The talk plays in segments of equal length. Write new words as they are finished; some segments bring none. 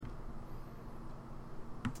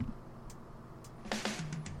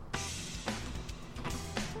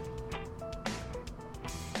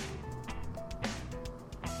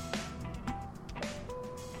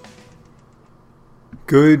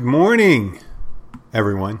Good morning,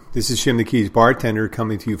 everyone. This is Shim the Keys bartender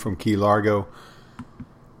coming to you from Key Largo.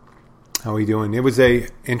 How are we doing? It was a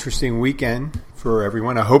interesting weekend for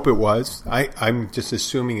everyone. I hope it was. I'm just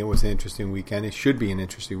assuming it was an interesting weekend. It should be an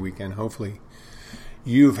interesting weekend. Hopefully,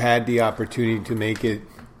 you've had the opportunity to make it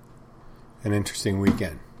an interesting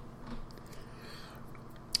weekend.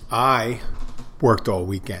 I worked all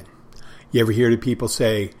weekend. You ever hear the people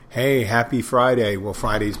say, "Hey, happy Friday"? Well,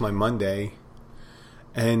 Friday's my Monday.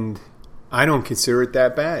 And I don't consider it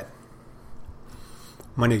that bad.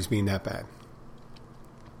 Monday's being that bad.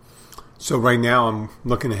 So right now I'm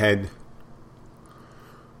looking ahead,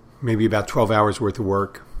 maybe about 12 hours worth of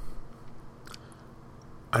work.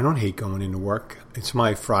 I don't hate going into work. It's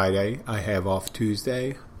my Friday. I have off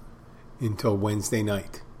Tuesday until Wednesday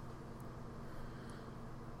night.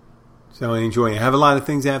 So I enjoy it. I have a lot of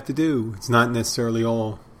things I have to do. It's not necessarily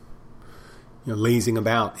all, lazing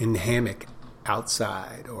about in the hammock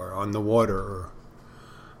outside or on the water or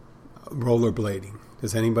rollerblading.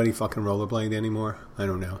 Does anybody fucking rollerblade anymore? I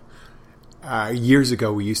don't know. Years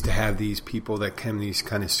ago, we used to have these people that came in these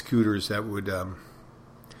kind of scooters that would you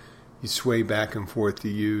sway back and forth to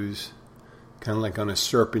use, kind of like on a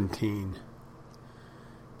serpentine.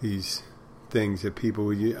 These things that people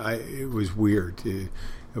would use. It was weird. It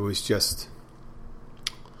was just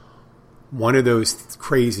one of those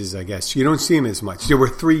crazes, I guess. You don't see them as much. There were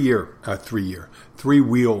three-wheel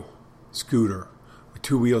scooter with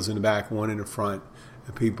two wheels in the back, one in the front,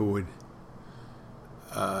 and people would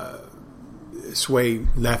sway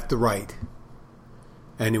left to right,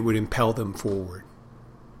 and it would impel them forward.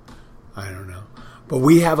 I don't know. But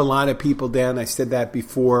we have a lot of people down. I said that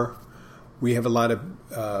before. We have a lot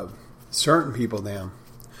of certain people down.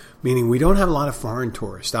 Meaning we don't have a lot of foreign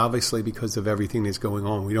tourists, obviously, because of everything that's going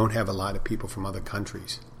on. We don't have a lot of people from other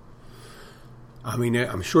countries. I mean,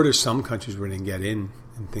 I'm sure there's some countries where they can get in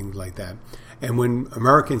and things like that. And when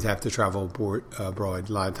Americans have to travel abroad,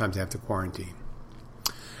 a lot of times they have to quarantine.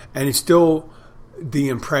 And it's still the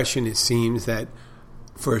impression, it seems, that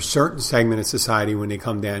for a certain segment of society, when they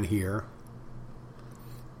come down here,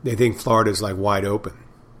 they think Florida's like wide open.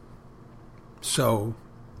 So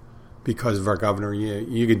because of our governor,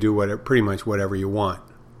 you can do pretty much whatever you want.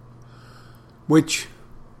 Which,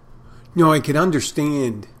 I can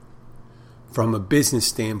understand from a business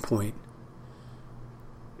standpoint.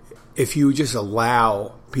 If you just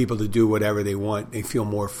allow people to do whatever they want, they feel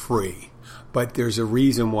more free. But there's a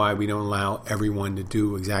reason why we don't allow everyone to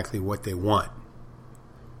do exactly what they want.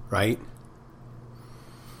 Right?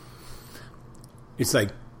 It's like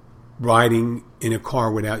riding in a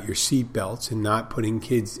car without your seat belts and not putting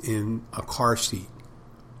kids in a car seat.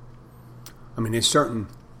 I mean, there's certain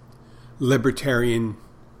libertarian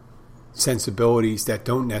sensibilities that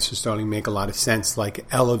don't necessarily make a lot of sense, like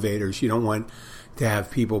elevators. You don't want to have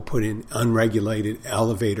people put in unregulated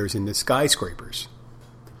elevators into skyscrapers.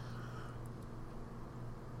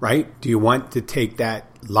 Right? Do you want to take that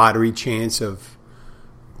lottery chance of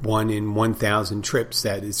 1 in 1,000 trips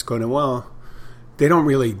that it's going to, they don't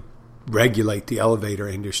really regulate the elevator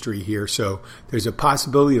industry here, so there's a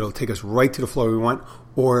possibility it'll take us right to the floor we want,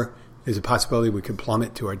 or there's a possibility we could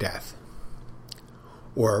plummet to our death.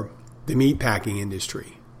 Or the meatpacking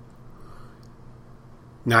industry,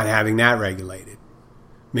 not having that regulated,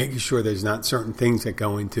 making sure there's not certain things that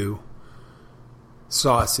go into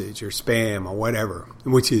sausage or Spam or whatever,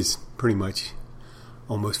 which is pretty much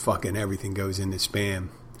almost fucking everything goes into Spam,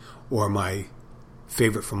 or my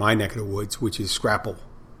favorite from my neck of the woods, which is Scrapple.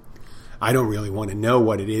 I don't really want to know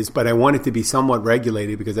what it is, but I want it to be somewhat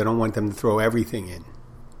regulated because I don't want them to throw everything in.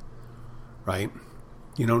 Right?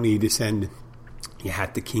 You don't need to send, you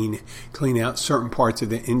have to clean out certain parts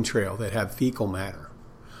of the entrail that have fecal matter.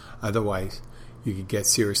 Otherwise, you could get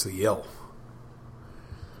seriously ill.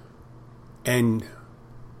 And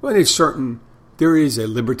there is a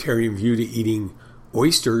libertarian view to eating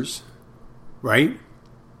oysters, right?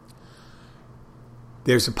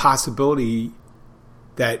 There's a possibility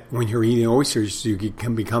that when you're eating oysters, you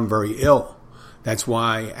can become very ill. That's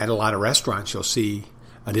why at a lot of restaurants you'll see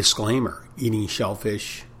a disclaimer: eating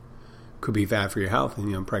shellfish could be bad for your health.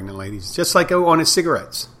 And pregnant ladies, just like on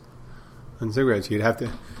cigarettes. On cigarettes, you have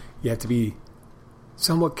to be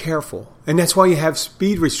somewhat careful, and that's why you have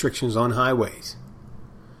speed restrictions on highways.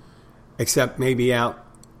 Except maybe out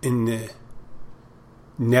in the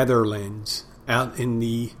Netherlands, out in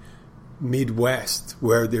the Midwest,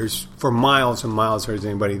 where there's for miles and miles, there's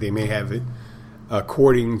anybody, they may have it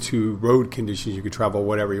according to road conditions. You could travel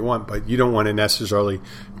whatever you want, but you don't want to necessarily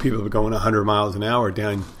people going 100 miles an hour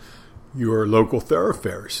down your local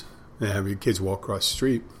thoroughfares and have your kids walk across the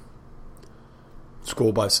street.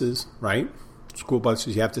 School buses, right? School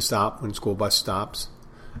buses, you have to stop when school bus stops.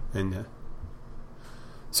 And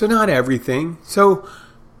so not everything. So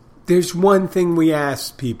there's one thing we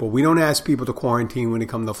ask people. We don't ask people to quarantine when they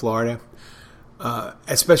come to Florida,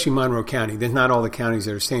 especially Monroe County. There's not all the counties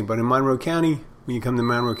that are the same. But in Monroe County, when you come to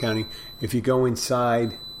Monroe County, if you go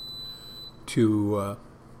inside to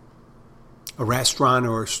a restaurant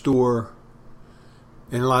or a store,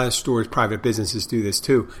 and a lot of stores, private businesses do this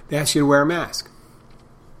too, they ask you to wear a mask.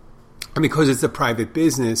 And because it's a private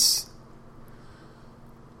business,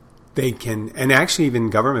 they can, and actually even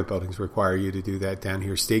government buildings require you to do that down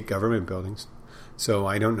here, state government buildings. So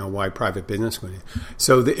I don't know why private business would.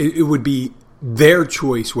 So it would be their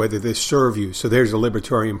choice whether they serve you. So there's a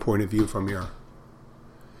libertarian point of view from your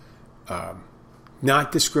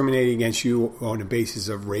not discriminating against you on the basis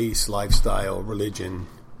of race, lifestyle, religion,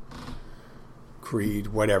 creed,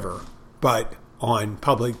 whatever, but on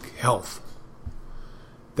public health.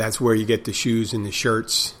 That's where you get the shoes and the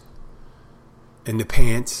shirts and the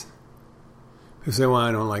pants. People say, well,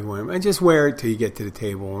 I don't like wearing them. And just wear it till you get to the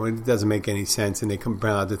table. It doesn't make any sense. And they come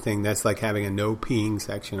out the thing. That's like having a no peeing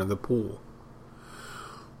section of the pool.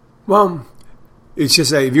 Well, it's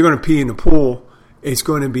just that if you're going to pee in the pool, it's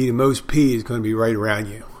going to be the most pee is going to be right around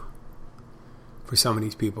you. For some of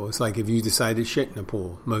these people, it's like if you decide to shit in the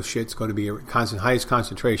pool, most shit's going to be highest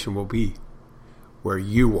concentration will be where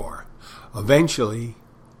you are. Eventually,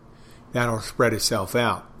 that'll spread itself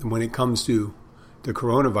out. And when it comes to the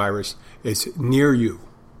coronavirus, it's near you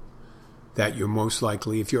that you're most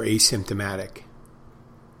likely, if you're asymptomatic.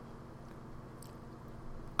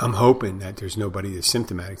 I'm hoping that there's nobody that's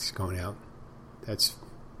symptomatic that's going out. That's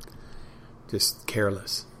just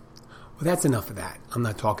careless. Well, that's enough of that. I'm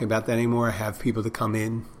not talking about that anymore. I have people to come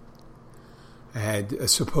in. I had a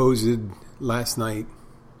supposed last night.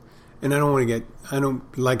 And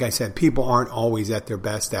like I said, people aren't always at their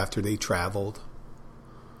best after they traveled.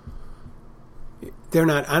 They're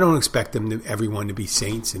not, I don't expect everyone to be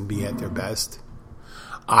saints and be at their best.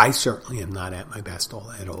 I certainly am not at my best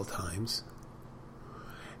at all times.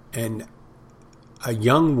 And a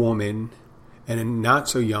young woman and a not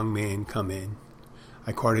so young man come in.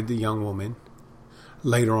 I courted the young woman.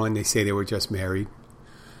 Later on, they say they were just married.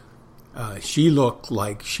 She looked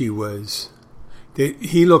like he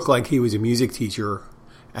looked like he was a music teacher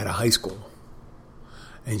at a high school.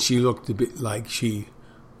 And she looked a bit like she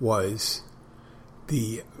was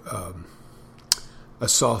a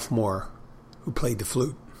sophomore who played the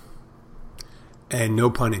flute. And no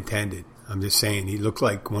pun intended. I'm just saying he looked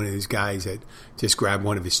like one of those guys that just grabbed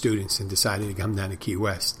one of his students and decided to come down to Key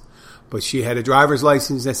West. But she had a driver's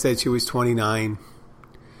license that said she was 29,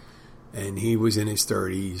 and he was in his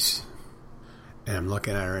 30s. And I'm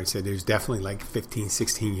looking at her and said, there's definitely like 15,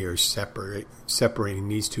 16 years separating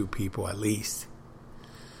these two people at least.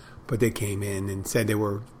 But they came in and said they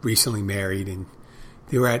were recently married, and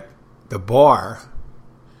they were at the bar.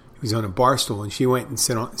 He was on a bar stool, and she went and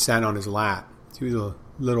sat on his lap. She was a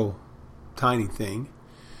little tiny thing.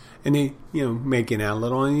 And they, making out a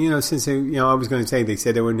little. And, since they, I was going to say they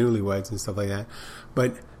said they were newlyweds and stuff like that.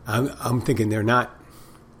 But I'm thinking they're not,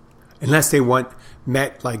 unless they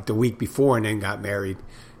met like the week before and then got married.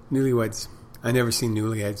 Newlyweds, I never seen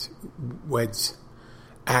newlyweds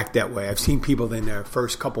act that way. I've seen people in their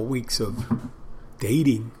first couple weeks of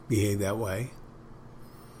dating behave that way.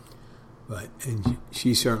 And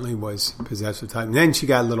she certainly was possessive type. And then she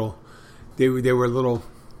got a little, they were a little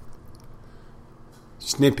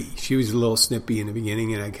snippy. She was a little snippy in the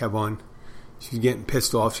beginning, and I kept on. She was getting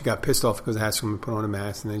pissed off. She got pissed off because I asked him to put on a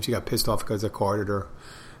mask, and then she got pissed off because I carded her.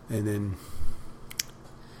 And then,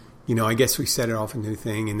 I guess we set it off a new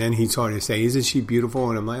thing. And then he started to say, isn't she beautiful?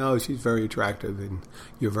 And I'm like, oh, she's very attractive, and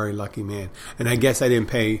you're a very lucky man. And I guess I didn't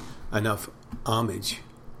pay enough homage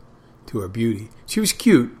to her beauty. She was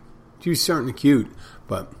cute. She was certainly cute,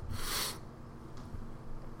 but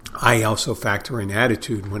I also factor in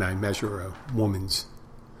attitude when I measure a woman's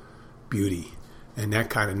beauty. And that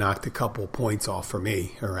kind of knocked a couple points off for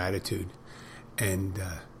me, her attitude. And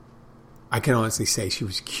I can honestly say she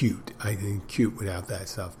was cute. I think cute without that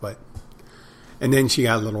stuff. And then she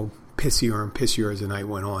got a little pissier and pissier as the night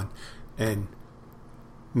went on. And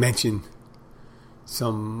mentioned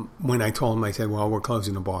when I told him, I said, well, we're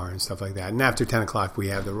closing the bar and stuff like that. And after 10 o'clock, we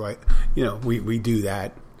have the right, we do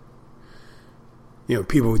that.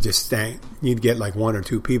 People would just stay. You'd get like one or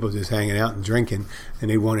two people just hanging out and drinking, and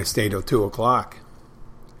they'd want to stay till 2 o'clock.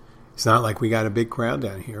 It's not like we got a big crowd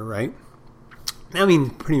down here, right? I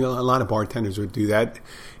mean, a lot of bartenders would do that.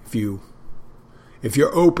 If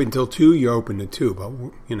you're open till 2, you're open to 2. But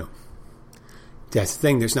that's the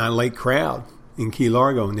thing. There's not a late crowd in Key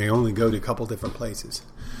Largo, and they only go to a couple different places.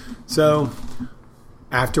 So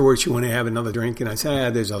afterwards, you want to have another drink? And I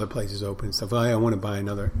said, there's other places open and stuff. I want to buy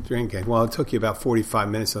another drink. And, well, it took you about 45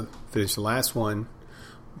 minutes to finish the last one.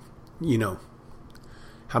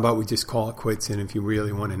 How about we just call it quits? And if you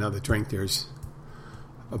really want another drink, there's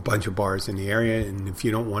a bunch of bars in the area. And if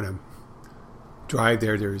you don't want to drive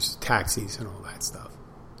there, there's taxis and all that stuff.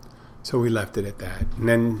 So we left it at that. And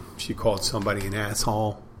then she called somebody an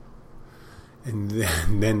asshole. And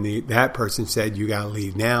then that person said, you got to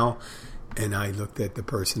leave now. And I looked at the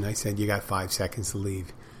person. I said, you got 5 seconds to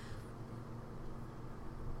leave.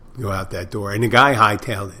 Go out that door. And the guy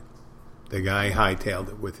hightailed it.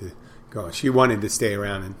 With the girl. She wanted to stay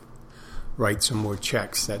around and write some more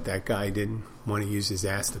checks that guy didn't want to use his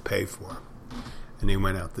ass to pay for. And he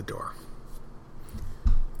went out the door.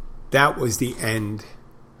 That was the end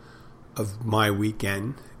of my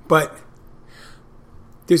weekend. But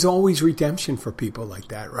there's always redemption for people like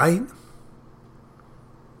that, right?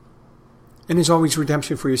 And there's always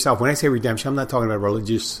redemption for yourself. When I say redemption, I'm not talking about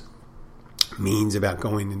religious means about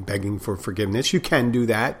going and begging for forgiveness. You can do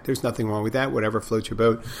that. There's nothing wrong with that. Whatever floats your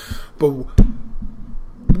boat. But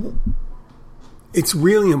it's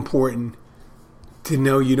really important to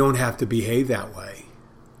know you don't have to behave that way.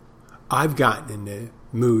 I've gotten into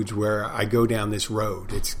moods where I go down this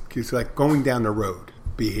road. It's like going down the road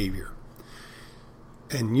behavior.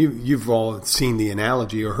 And you've all seen the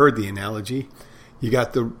analogy or heard the analogy. You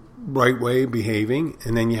got the right way of behaving,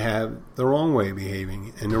 and then you have the wrong way of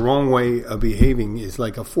behaving. And the wrong way of behaving is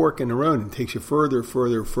like a fork in the road and takes you further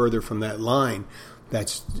from that line.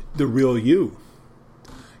 That's the real you.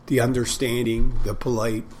 The understanding, the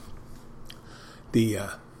polite, I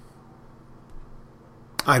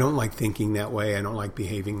don't like thinking that way. I don't like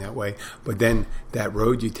behaving that way. But then that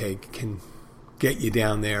road you take can get you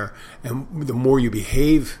down there. And the more you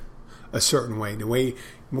behave a certain way, the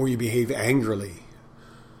more you behave angrily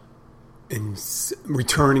and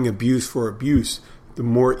returning abuse for abuse, the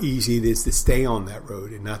more easy it is to stay on that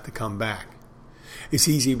road and not to come back. It's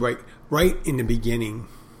easy right in the beginning.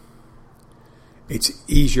 It's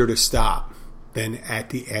easier to stop than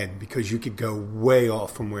at the end because you could go way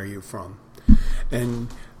off from where you're from. And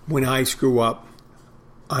when I screw up,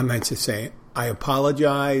 I meant to say, I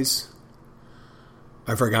apologize.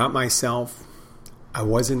 I forgot myself. I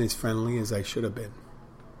wasn't as friendly as I should have been.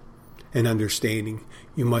 And understanding,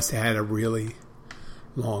 you must have had a really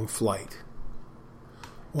long flight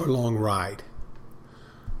or long ride.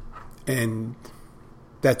 And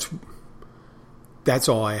that's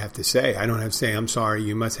all I have to say. I don't have to say, I'm sorry,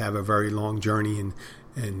 you must have a very long journey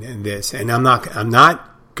and this. And I'm not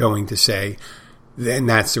going to say, then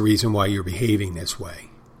that's the reason why you're behaving this way.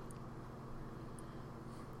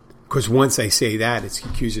 Because once I say that, it's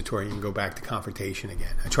accusatory and go back to confrontation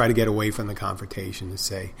again. I try to get away from the confrontation to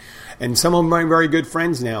say. And some of my very good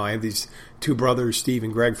friends now, I have these two brothers, Steve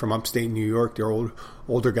and Greg, from upstate New York. They're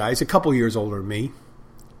older guys, a couple years older than me.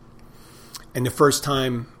 And the first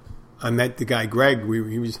time I met the guy, Greg,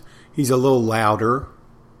 he's a little louder,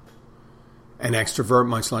 an extrovert,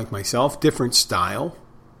 much like myself, different style.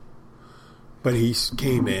 But he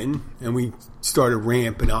came in and we started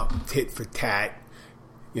ramping up tit for tat.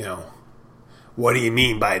 What do you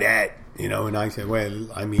mean by that? And I said, well,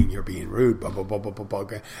 I mean, you're being rude, blah, blah, blah, blah, blah,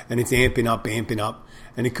 blah. And it's amping up.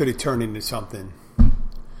 And it could have turned into something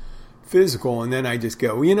physical. And then I just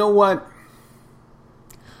go, well, you know what?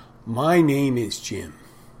 My name is Jim.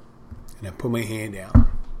 And I put my hand out.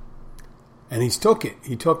 And he took it.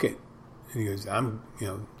 And he goes, I'm,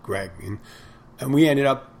 Greg. And we ended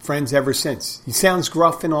up friends ever since. He sounds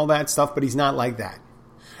gruff and all that stuff, but he's not like that.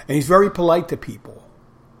 And he's very polite to people.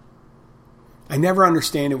 I never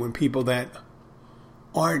understand it when people that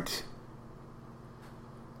aren't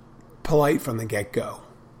polite from the get-go.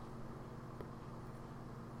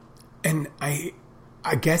 And I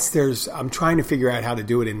guess I'm trying to figure out how to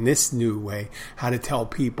do it in this new way, how to tell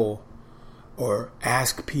people or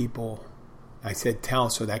ask people. I said tell,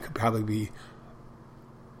 so that could probably be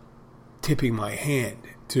tipping my hand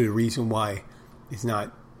to the reason why it's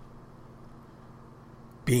not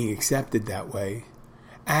being accepted that way.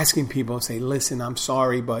 Asking people, say, listen, I'm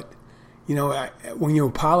sorry, but, when you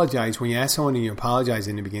apologize, when you ask someone and you apologize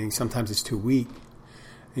in the beginning, sometimes it's too weak.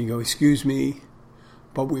 And you go, excuse me,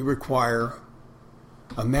 but we require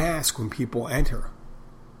a mask when people enter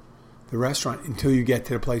the restaurant until you get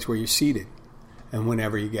to the place where you're seated and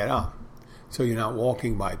whenever you get up. So you're not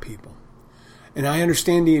walking by people. And I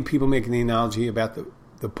understand the people making the analogy about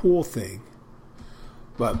the pool thing,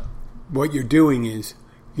 but what you're doing is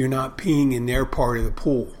you're not peeing in their part of the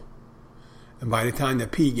pool. And by the time the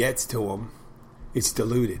pee gets to them, it's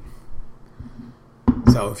diluted.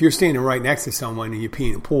 So if you're standing right next to someone and you pee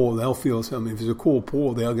in a pool, they'll feel something. If it's a cool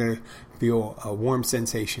pool, they're going to feel a warm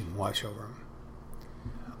sensation wash over them.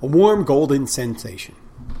 A warm golden sensation.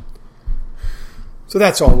 So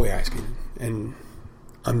that's all we're asking. And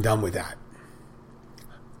I'm done with that.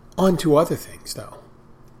 On to other things, though.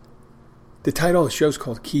 The title of the show is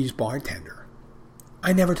called Keys Bartender.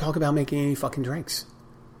 I never talk about making any fucking drinks.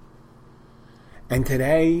 And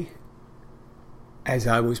today, as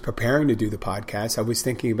I was preparing to do the podcast, I was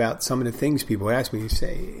thinking about some of the things people ask me.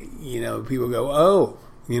 Say, people go, oh,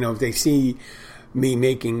 if they see me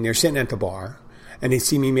making, they're sitting at the bar, and they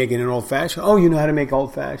see me making an old fashioned. Oh, you know how to make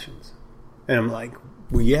old fashions? And I'm like,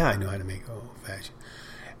 well, yeah, I know how to make old fashioned.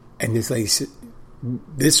 And this lady,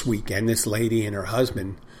 this weekend, this lady and her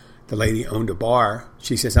husband, the lady owned a bar.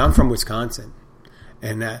 She says, I'm from Wisconsin,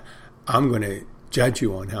 and I'm going to judge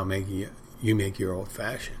you on how you make your old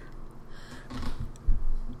fashioned.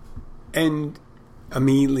 And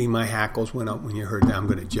immediately my hackles went up when you heard that I'm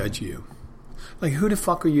going to judge you. Like, who the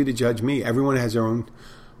fuck are you to judge me? Everyone has their own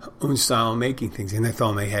style of making things. And I thought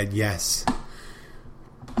in my head, yes,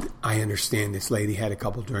 I understand this lady had a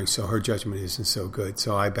couple drinks, so her judgment isn't so good.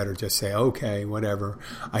 So I better just say, okay, whatever.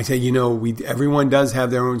 I said, everyone does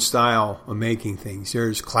have their own style of making things.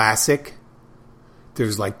 There's classic.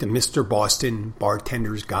 There's like the Mr. Boston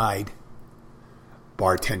Bartender's Guide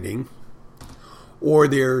bartending. Or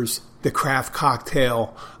there's the craft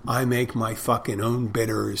cocktail. I make my fucking own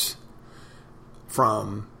bitters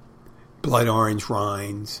from blood orange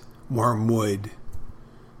rinds, wormwood,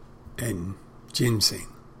 and ginseng.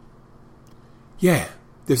 Yeah,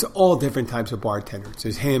 there's all different types of bartenders.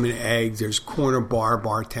 There's ham and eggs. There's corner bar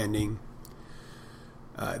bartending.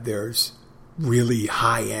 There's really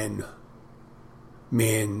high-end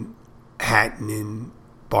Manhattan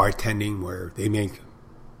bartending where they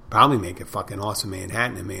probably make a fucking awesome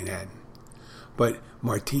Manhattan in Manhattan. But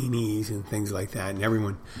martinis and things like that, and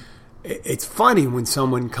everyone... It's funny when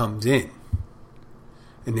someone comes in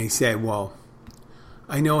and they say, well,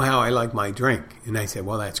 I know how I like my drink. And I say,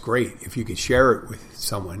 well, that's great. If you could share it with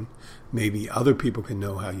someone, maybe other people can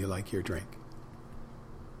know how you like your drink.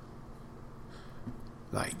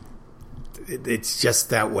 Like, it's just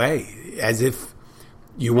that way. As if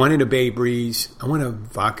you wanted a Bay Breeze. I want a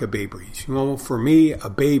vodka Bay Breeze. For me, a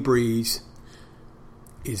Bay Breeze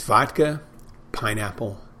is vodka,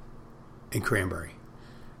 pineapple, and cranberry.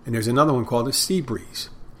 And there's another one called a Sea Breeze.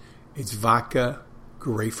 It's vodka,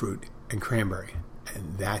 grapefruit, and cranberry.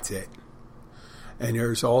 And that's it. And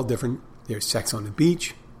there's all different. There's Sex on the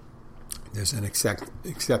Beach. There's an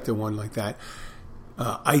accepted one like that.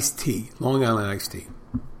 Iced tea. Long Island iced tea.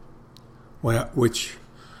 Which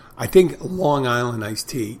I think Long Island iced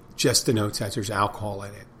tea just denotes that there's alcohol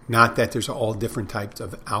in it. Not that there's all different types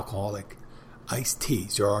of alcoholic iced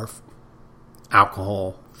teas. There are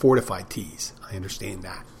alcohol fortified teas. I understand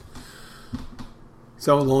that.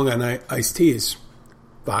 So Long Island iced tea is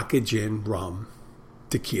vodka, gin, rum,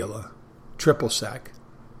 tequila, triple sec,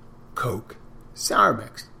 Coke, sour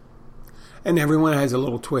mix. And everyone has a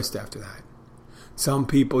little twist after that. Some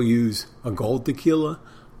people use a gold tequila.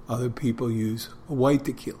 Other people use a white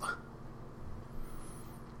tequila.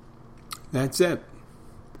 That's it.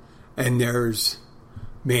 And there's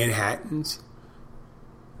Manhattans.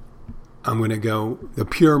 I'm going to go, the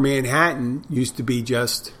pure Manhattan used to be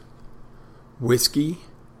just whiskey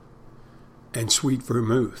and sweet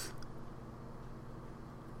vermouth.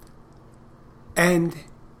 And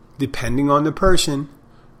depending on the person,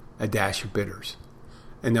 a dash of bitters.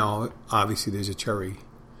 And now, obviously, there's a cherry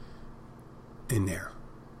in there.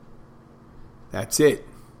 That's it.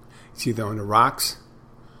 It's either on the rocks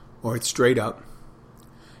or it's straight up.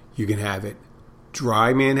 You can have it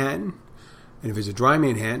dry Manhattan. And if it's a dry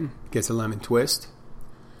Manhattan, it gets a lemon twist.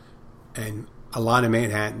 And a lot of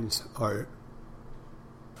Manhattans are...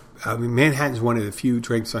 Manhattan's one of the few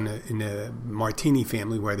drinks in the martini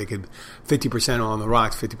family where they could 50% on the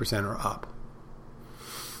rocks, 50% are up.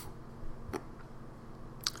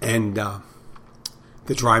 And the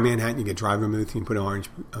dry Manhattan, you get dry vermouth, you can put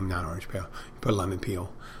not orange peel, you put a lemon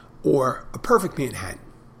peel. Or a perfect Manhattan.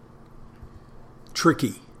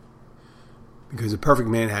 Tricky. Because a perfect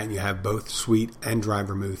Manhattan, you have both sweet and dry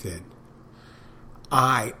vermouth in.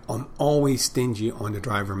 I am always stingy on the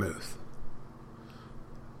dry vermouth.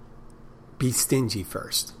 Be stingy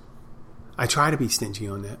first. I try to be stingy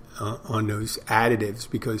on that, on those additives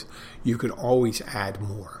because you can always add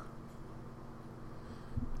more.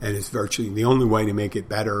 And it's virtually the only way to make it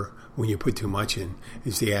better when you put too much in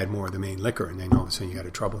is to add more of the main liquor, and then all of a sudden you got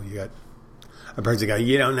a trouble. You got a person go,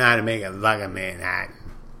 you don't know how to make a fucking Manhattan.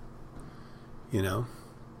 You know?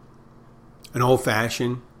 An old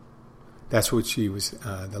fashioned, That's what she was.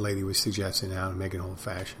 The lady was suggesting how to make an old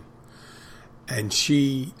fashioned, and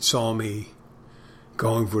she saw me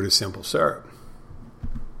going for the simple syrup.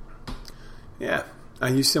 Yeah, I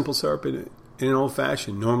use simple syrup in an old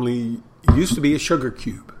fashioned. Normally, it used to be a sugar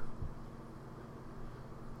cube.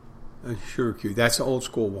 A sugar cube. That's the old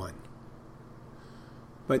school one.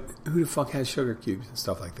 But who the fuck has sugar cubes and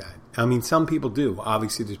stuff like that? I mean, some people do.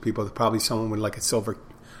 Obviously, there's people. Probably someone with like the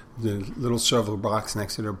little silver box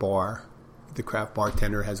next to their bar. The craft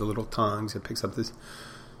bartender has a little tongs that picks up this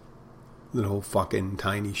little fucking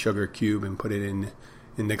tiny sugar cube and put it in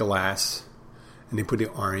the glass. And they put the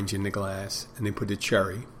orange in the glass. And they put the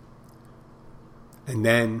cherry. And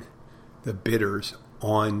then the bitters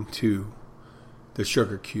onto the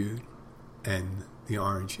sugar cube and the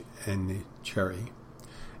orange and the cherry.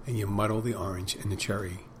 And you muddle the orange and the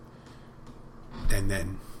cherry. And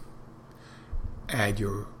then add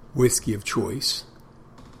your whiskey of choice.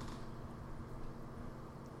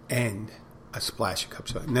 And a splash of cup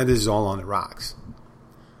soda. Now this is all on the rocks.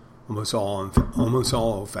 Almost all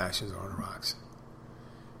old fashions are on the rocks.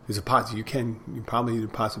 There's a probably the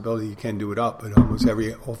possibility you can do it up, but almost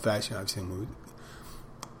every old fashioned I've seen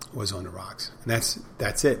was on the rocks. And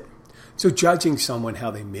that's it. So judging someone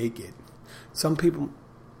how they make it, some people,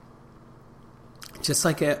 just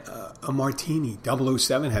like a martini,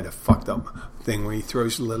 007 had a fucked up thing where he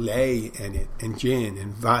throws Lillet in it, and gin,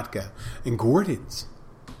 and vodka, and Gordon's.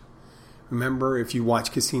 Remember, if you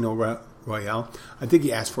watch Casino Royale, I think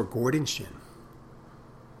he asked for Gordon's gin.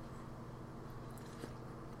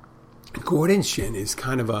 Gordon's gin is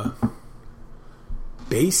kind of a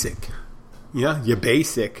basic, your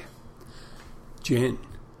basic gin.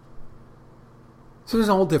 So there's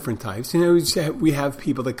all different types. We have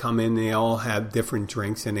people that come in, they all have different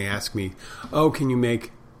drinks, and they ask me, oh, can you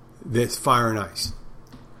make this Fire and Ice?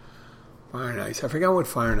 Fire and Ice. I forgot what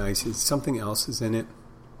Fire and Ice is. Something else is in it.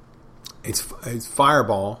 It's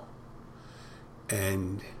Fireball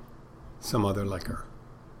and some other liquor.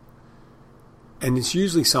 And it's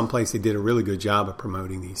usually someplace they did a really good job of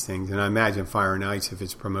promoting these things. And I imagine Fire and Ice, if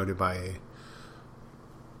it's promoted by a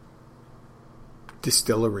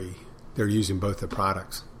distillery, they're using both the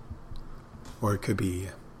products. Or it could be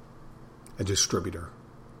a distributor.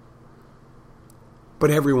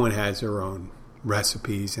 But everyone has their own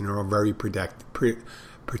recipes and are very protective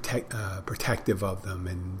of them,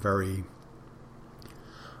 and very,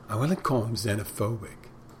 I wouldn't call them xenophobic.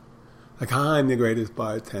 Like, I'm the greatest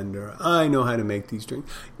bartender. I know how to make these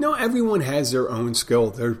drinks. No, everyone has their own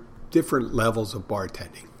skill. There are different levels of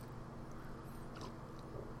bartending.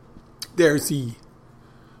 There's the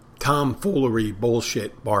tomfoolery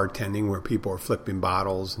bullshit bartending where people are flipping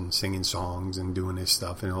bottles and singing songs and doing this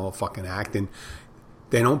stuff and all fucking acting.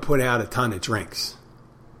 They don't put out a ton of drinks.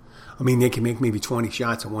 I mean, they can make maybe 20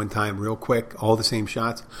 shots at one time real quick, all the same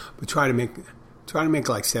shots, but try to make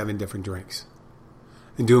like 7 different drinks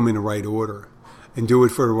and do them in the right order and do it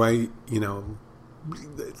for the right,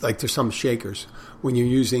 like there's some shakers. When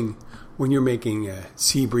you're making a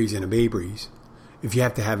Sea Breeze and a Bay Breeze, if you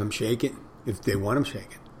have to have them shake it, if they want them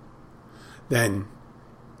shaken, then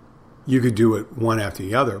you could do it one after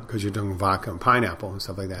the other because you're doing vodka and pineapple and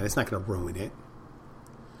stuff like that. It's not going to ruin it.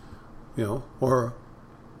 Or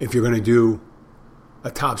if you're going to do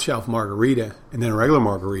a top shelf margarita and then a regular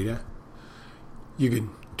margarita, you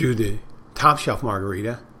can do the top shelf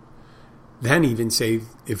margarita, then even save,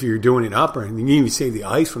 if you're doing it up, or you can even save the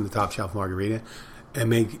ice from the top shelf margarita and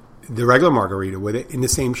make the regular margarita with it in the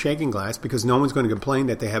same shaking glass, because no one's going to complain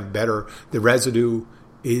that they have the residue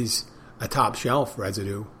is a top shelf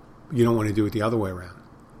residue. You don't want to do it the other way around.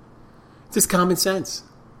 It's just common sense.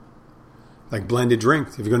 Like blended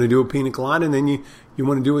drinks. If you're going to do a pina colada, and then you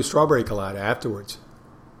want to do a strawberry colada afterwards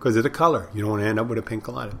because of the color. You don't want to end up with a pink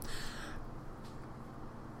colada.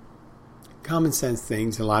 Common sense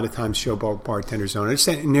things. A lot of times showboat bartenders don't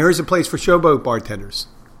understand. And there is a place for showboat bartenders.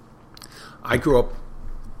 I grew up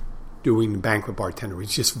doing banquet bartender.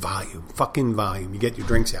 It's just volume. Fucking volume. You get your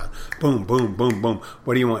drinks out. Boom, boom, boom, boom.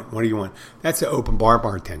 What do you want? What do you want? That's the open bar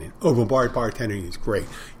bartending. Open bar bartending is great.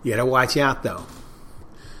 You got to watch out, though.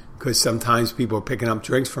 Because sometimes people are picking up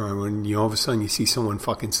drinks from them, and all of a sudden you see someone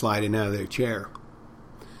fucking sliding out of their chair.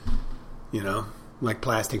 Like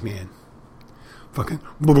Plastic Man. Fucking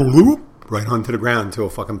right onto the ground into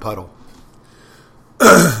a fucking puddle.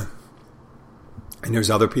 And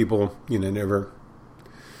there's other people,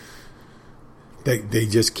 they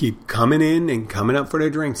just keep coming in and coming up for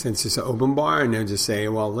their drinks. And it's just an open bar, and they're just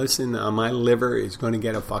saying, well, listen, my liver is going to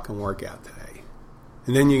get a fucking workout today.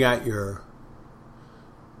 And then you got your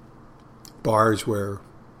bars the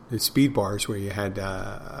speed bars where you had,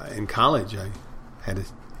 in college, I had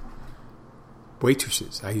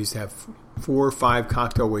waitresses. I used to have 4 or 5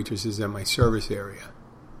 cocktail waitresses at my service area.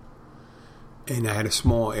 And I had a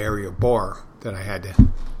small area bar that I had to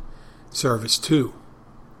service too.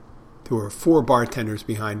 There were 4 bartenders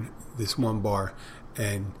behind this one bar,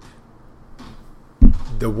 and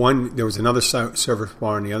there was another service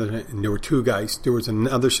bar on the other end, and there were 2 guys. There was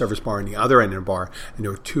another service bar on the other end of the bar, and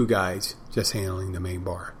there were 2 guys just handling the main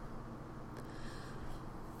bar.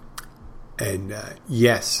 And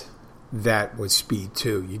yes, that was speed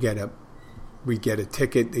too. We get a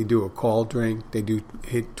ticket, they do a call drink, they do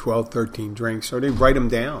hit 12, 13 drinks, or they write them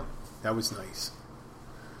down. That was nice.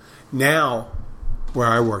 Now, where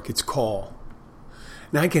I work, it's call.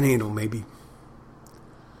 And I can handle maybe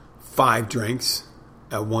 5 drinks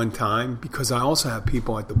at one time, because I also have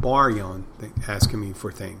people at the bar yelling, asking me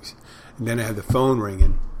for things. And then I have the phone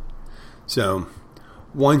ringing. So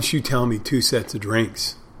once you tell me 2 sets of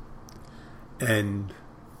drinks and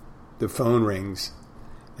the phone rings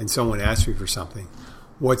and someone asks me for something,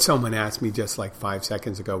 what someone asked me just like 5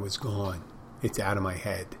 seconds ago was gone. It's out of my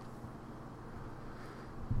head.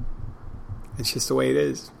 It's just the way it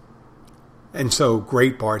is. And so,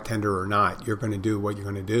 great bartender or not, you're going to do what you're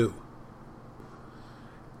going to do.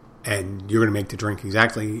 And you're going to make the drink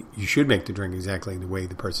you should make the drink exactly the way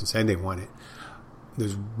the person said they want it.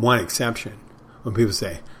 There's one exception. When people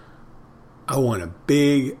say, I want a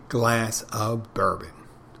big glass of bourbon.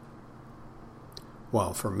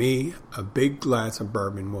 Well, for me, a big glass of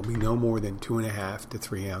bourbon will be no more than 2.5 to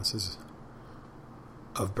 3 ounces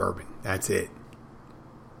of bourbon. That's it.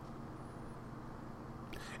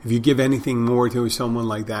 If you give anything more to someone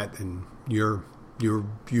like that, then you've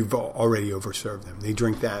already overserved them. They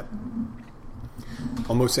drink that.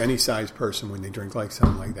 Almost any size person, when they drink like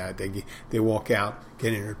something like that, they walk out,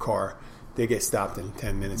 get in their car, they get stopped in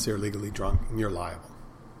 10 minutes, they're legally drunk, and you're liable.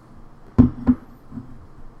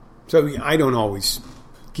 So I don't always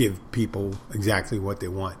give people exactly what they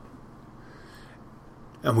want.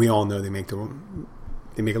 And we all know they make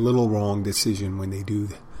a little wrong decision when they do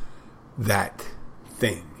that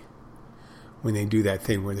thing. When they do that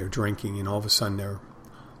thing where they're drinking and all of a sudden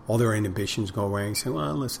all their inhibitions go away and say,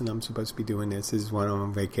 well, listen, I'm supposed to be doing this. This is when I'm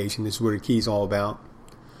on vacation. This is what the key's all about.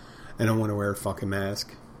 I don't want to wear a fucking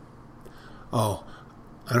mask. Oh,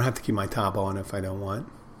 I don't have to keep my top on if I don't want.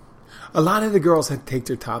 A lot of the girls that take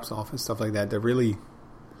their tops off and stuff like that, they really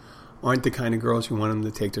aren't the kind of girls you want them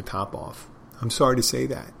to take their top off. I'm sorry to say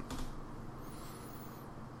that.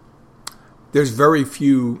 There's very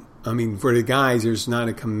few... I mean, for the guys, there's not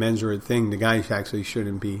a commensurate thing. The guys actually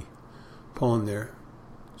shouldn't be pulling their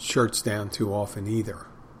shirts down too often either.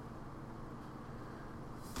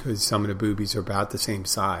 Because some of the boobies are about the same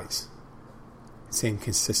size. Same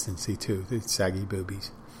consistency too, the saggy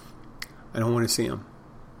boobies. I don't want to see them.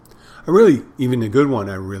 Even the good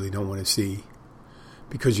one, I really don't want to see.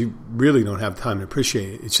 Because you really don't have time to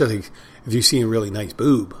appreciate it. It's just like if you see a really nice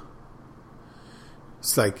boob.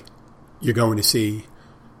 It's like you're going to see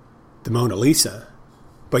the Mona Lisa,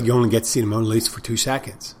 but you only get to see the Mona Lisa for 2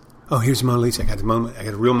 seconds. Oh, here's the Mona Lisa. I got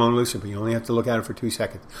a real Mona Lisa, but you only have to look at it for 2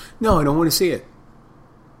 seconds. No, I don't want to see it.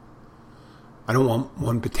 I don't want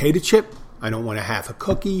one potato chip. I don't want a half a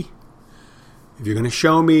cookie. If you're going to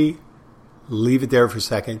show me, leave it there for a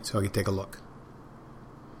second so I can take a look.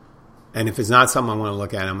 And if it's not something I want to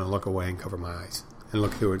look at, I'm going to look away and cover my eyes and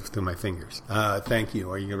look through it through my fingers. Thank you.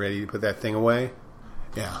 Are you ready to put that thing away?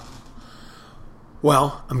 Yeah.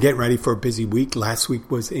 Well, I'm getting ready for a busy week. Last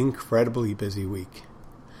week was an incredibly busy week.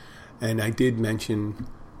 And I did mention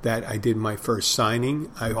that I did my first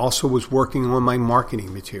signing. I also was working on my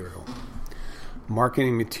marketing material.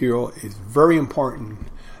 Marketing material is very important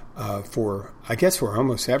for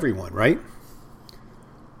almost everyone, right?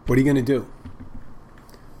 What are you going to do?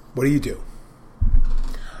 What do you do?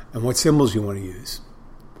 And what symbols you want to use?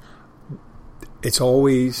 It's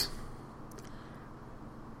always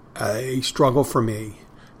a struggle for me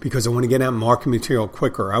because I want to get out marketing material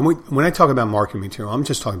quicker. When I talk about marketing material, I'm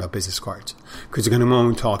just talking about business cards. Because you're going to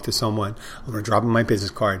want to talk to someone. I'm going to drop in my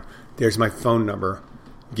business card. There's my phone number.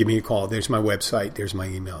 Give me a call. There's my website. There's my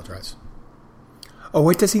email address. Oh,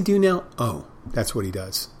 what does he do now? Oh, that's what he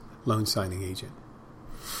does. Loan signing agent.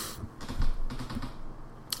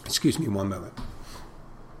 Excuse me one moment.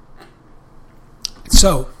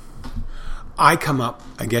 So, I come up,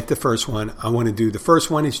 I get the first one. I want to do, the first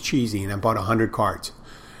one is cheesy, and I bought 100 cards.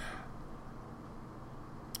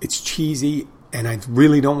 It's cheesy, and I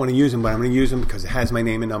really don't want to use them, but I'm going to use them because it has my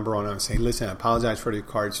name and number on it. I'm saying, listen, I apologize for the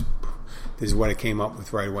cards. This is what I came up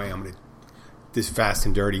with right away. I'm going to, this fast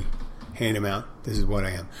and dirty, hand them out. This is what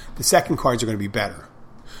I am. The second cards are going to be better.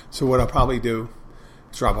 So what I'll probably do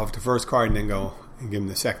is drop off the first card and then go and give them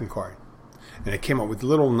the second card. and I came up with a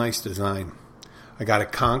little nice design. I got a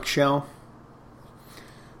conch shell,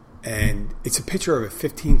 and it's a picture of a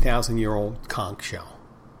 15,000-year-old conch shell,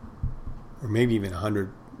 or maybe even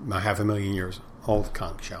 500,000 years old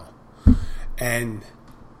conch shell. And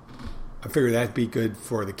I figured that'd be good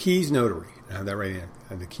for the Keys Notary. I have that right in. I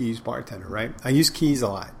have the Keys bartender, right? I use Keys a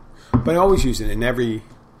lot, but I always use it in every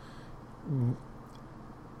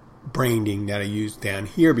branding that I use down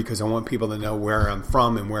here because I want people to know where I'm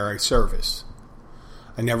from and where I service.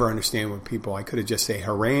 I never understand when people, I could have just say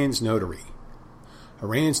Haran's Notary.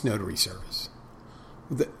 Haran's Notary Service.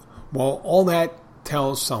 Well, all that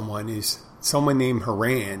tells someone is someone named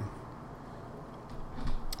Haran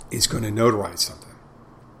is going to notarize something.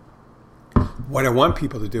 What I want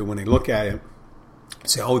people to do when they look at it,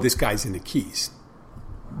 say, oh, this guy's in the Keys.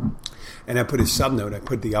 And I put a subnote, I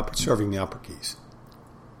put serving the upper Keys.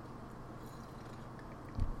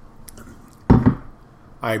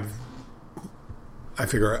 I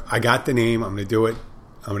figure I got the name, I'm going to do it,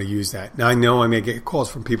 I'm going to use that. Now I know I may get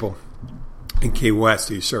calls from people in Key West.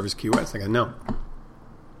 Do you service Key West? I go, no.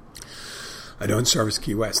 I don't service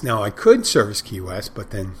Key West. Now I could service Key West,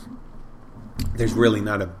 but then there's really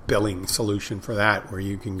not a billing solution for that where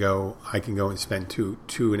I can go and spend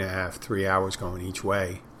 2.5, 3 hours going each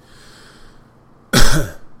way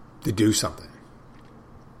to do something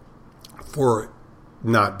for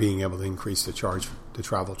not being able to increase the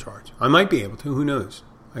travel charge. I might be able to, who knows?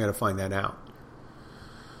 I got to find that out.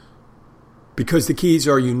 Because the Keys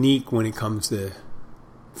are unique when it comes to,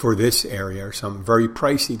 for this area or something, very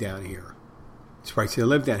pricey down here. It's pricey to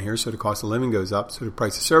live down here, so the cost of living goes up, so the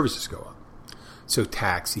price of services go up. So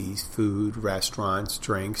taxis, food, restaurants,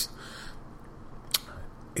 drinks,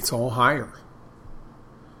 it's all higher.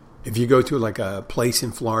 If you go to like a place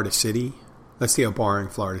in Florida City, let's say a bar in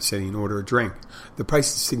Florida City and order a drink, the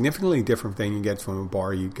price is significantly different than you get from a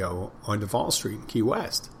bar you go on Duval Street in Key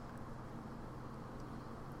West.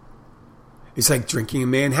 It's like drinking in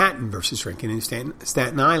Manhattan versus drinking in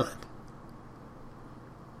Staten Island.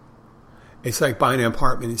 It's like buying an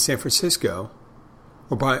apartment in San Francisco,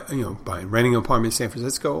 or renting an apartment in San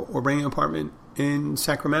Francisco, or renting an apartment in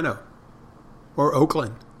Sacramento or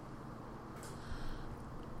Oakland.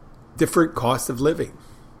 Different cost of living.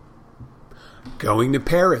 Going to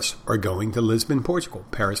Paris or going to Lisbon, Portugal.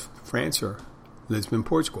 Paris, France, or Lisbon,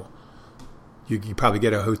 Portugal. You probably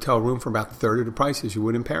get a hotel room for about a third of the price as you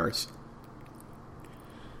would in Paris.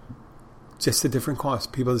 Just a different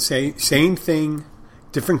cost. People say same thing,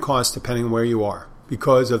 different cost depending on where you are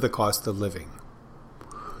because of the cost of living.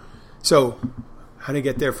 So, how to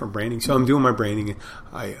get there from branding? So I'm doing my branding.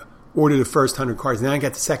 I ordered the first 100 cards, and then I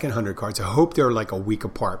got the second 100 cards. I hope they're like a week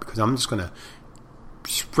apart because I'm just going to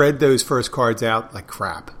spread those first cards out like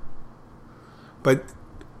crap. But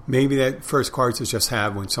maybe that first cards is just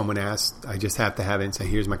have when someone asks, I just have to have it and say,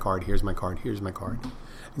 here's my card, here's my card, here's my card.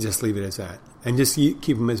 And just leave it as that. And just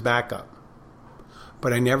keep them as backup.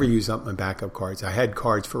 But I never use up my backup cards. I had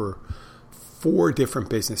cards for 4 different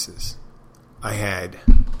businesses. I had,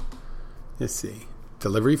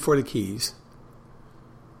 delivery for the Keys.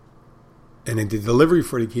 And I did delivery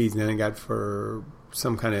for the Keys, and then I got for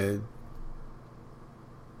some kind of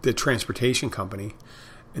the transportation company.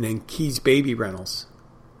 And then Keys Baby Rentals.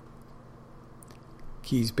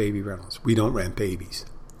 Keys Baby Rentals. We don't rent babies.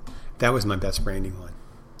 That was my best branding one.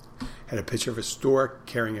 Had a picture of a store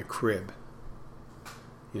carrying a crib,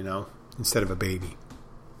 instead of a baby.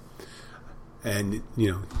 And,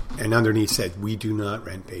 and underneath said, we do not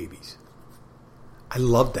rent babies. I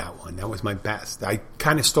loved that one. That was my best. I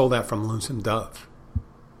kind of stole that from Lonesome Dove.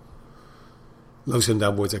 Lonesome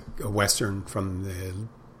Dove was a Western from the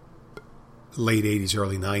late 80s,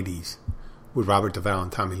 early 90s with Robert Duvall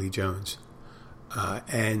and Tommy Lee Jones.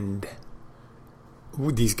 And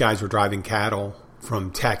these guys were driving cattle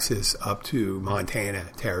from Texas up to Montana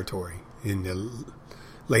territory in the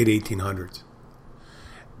late 1800s.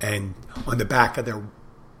 And on the back of their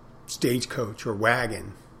stagecoach or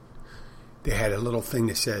wagon, they had a little thing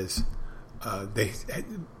that says, they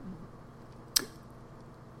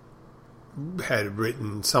had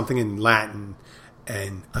written something in Latin,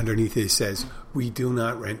 and underneath it says, we do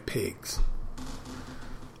not rent pigs.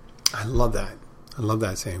 I love that. I love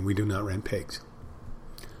that saying, we do not rent pigs.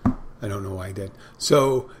 I don't know why I did.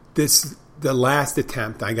 So the last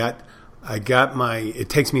attempt, I got it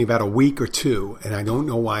takes me about a week or two, and I don't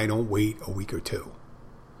know why I don't wait a week or two.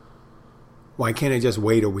 Why can't I just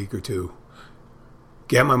wait a week or two,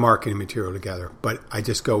 get my marketing material together, but I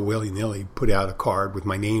just go willy-nilly, put out a card with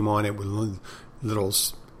my name on it with a little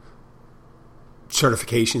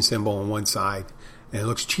certification symbol on one side, and it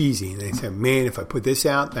looks cheesy. And they say, man, if I put this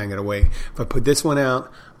out, I'm going to wait. If I put this one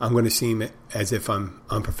out, I'm going to seem as if I'm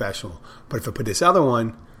unprofessional. But if I put this other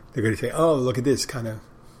one, they're going to say, oh, look at this, kind of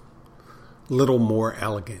little more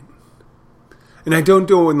elegant. And I don't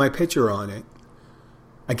do it with my picture on it.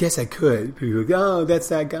 I guess I could. People go, oh, that's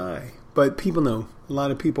that guy. But people know. A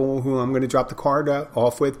lot of people who I'm going to drop the card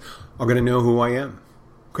off with are going to know who I am.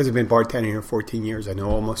 Because I've been bartending here 14 years. I know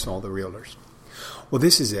almost all the realtors. Well,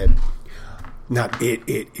 this is it. Not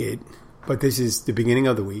it. But this is the beginning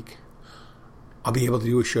of the week. I'll be able to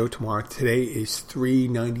do a show tomorrow. Today is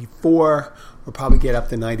 394. We'll probably get up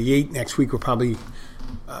to 98. Next week we'll probably...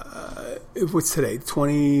 what's today?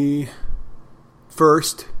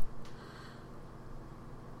 21st.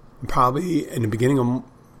 Probably in the beginning of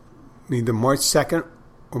either March 2nd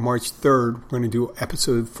or March 3rd, we're going to do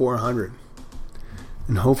episode 400.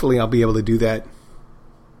 And hopefully I'll be able to do that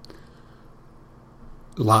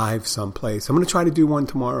live someplace. I'm going to try to do one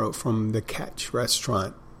tomorrow from the Catch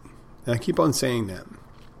restaurant. And I keep on saying that.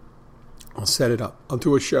 I'll set it up. I'll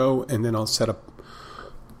do a show and then I'll set up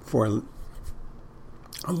for a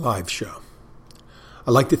live show.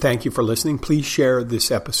 I'd like to thank you for listening. Please share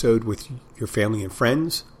this episode with your family and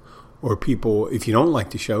friends. Or people, if you don't like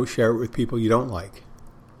the show, share it with people you don't like.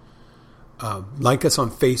 Like us on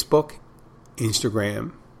Facebook,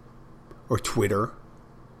 Instagram, or Twitter.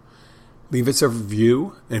 Leave us a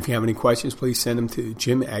review. And if you have any questions, please send them to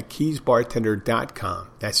jim@keysbartender.com.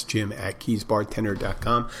 That's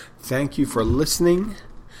jim@keysbartender.com. Thank you for listening.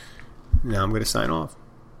 Now I'm going to sign off.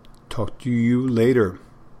 Talk to you later.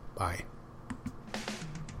 Bye.